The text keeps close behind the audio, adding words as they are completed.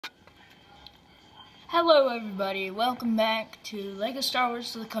Hello everybody, welcome back to LEGO Star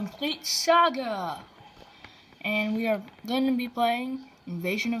Wars The Complete Saga. And we are going to be playing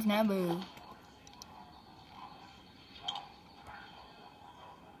Invasion of Naboo.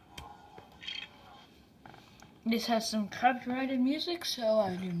 This has some copyrighted music, so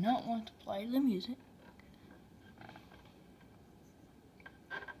I do not want to play the music.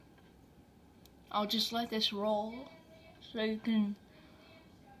 I'll just let this roll so you can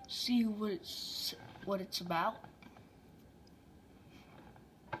see what it's about.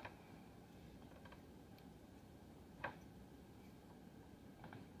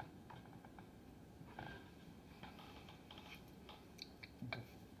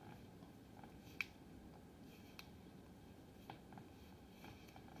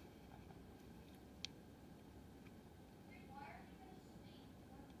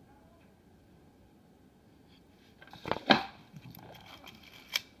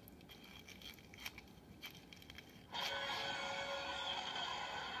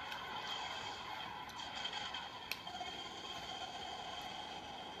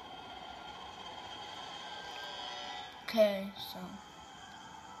 Okay, so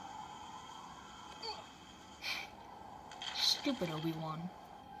stupid Obi-Wan.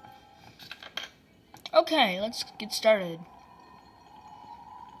 Okay, let's get started.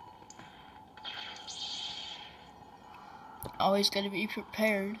 Always gotta be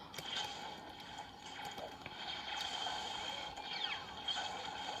prepared.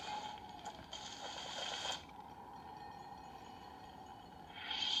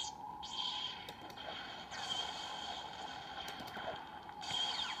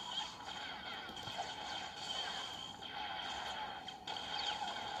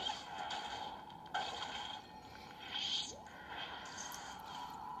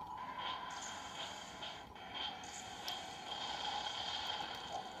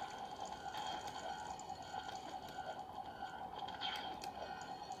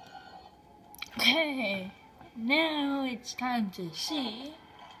 Okay, now it's time to see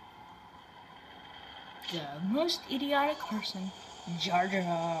the most idiotic person, Jar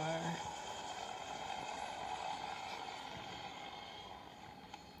Jar.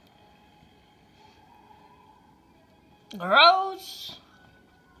 Gross!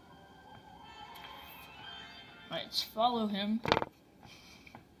 Let's follow him.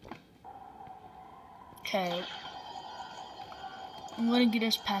 Okay, I'm gonna get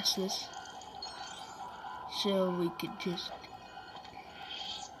us past this so we could just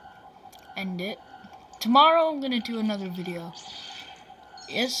end it. Tomorrow I'm gonna do another video.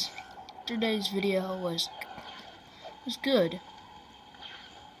 Yesterday's video was good.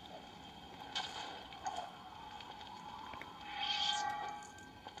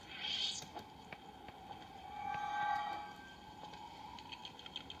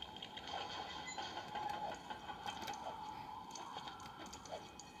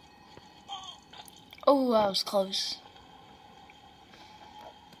 Oh, that was close.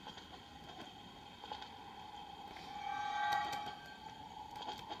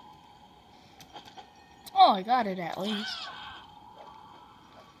 Oh, I got it at least.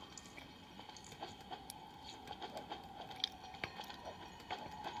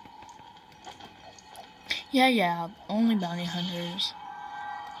 Yeah, only bounty hunters.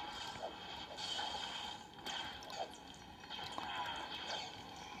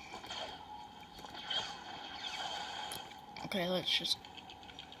 Okay, let's just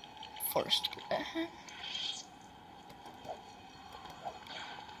first get that.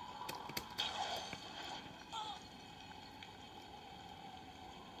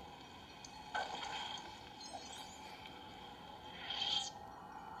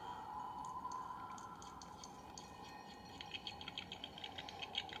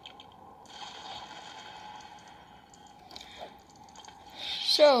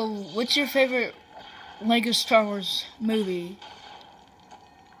 So, what's your favorite LEGO Star Wars movie?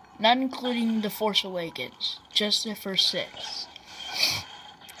 Not including The Force Awakens, just the first 6.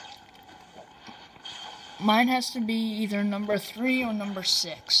 Mine has to be either number 3 or number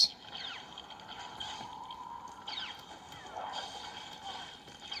 6.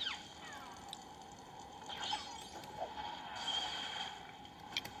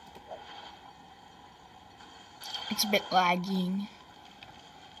 It's a bit lagging.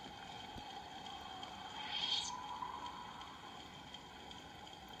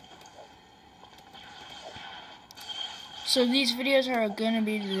 So these videos are going to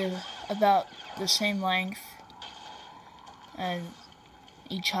be about the same length as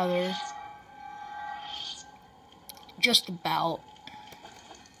each other. Just about.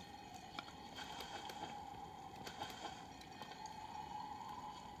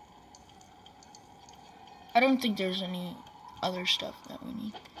 I don't think there's any other stuff that we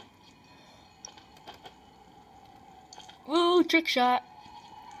need. Woo, trick shot.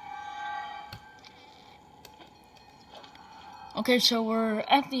 Okay, so we're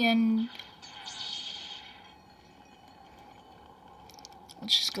at the end.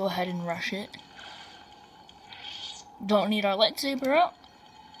 Let's just go ahead and rush it. Don't need our lightsaber out.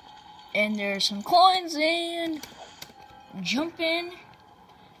 And there's some coins, and jump in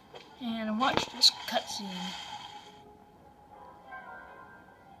and watch this cutscene.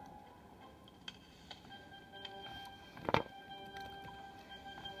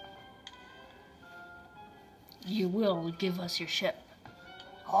 You will give us your ship.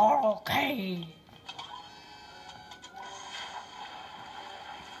 Okay.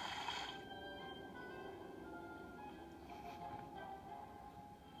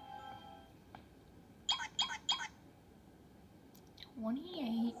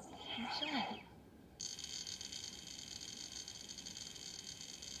 $28.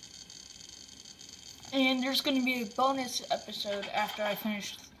 And there's going to be a bonus episode after I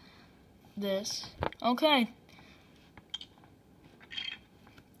finish this. Okay.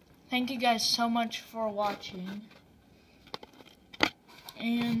 Thank you guys so much for watching.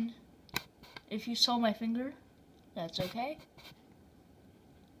 And if you saw my finger, that's okay.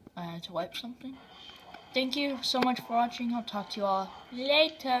 I had to wipe something. Thank you so much for watching. I'll talk to you all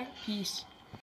later. Peace.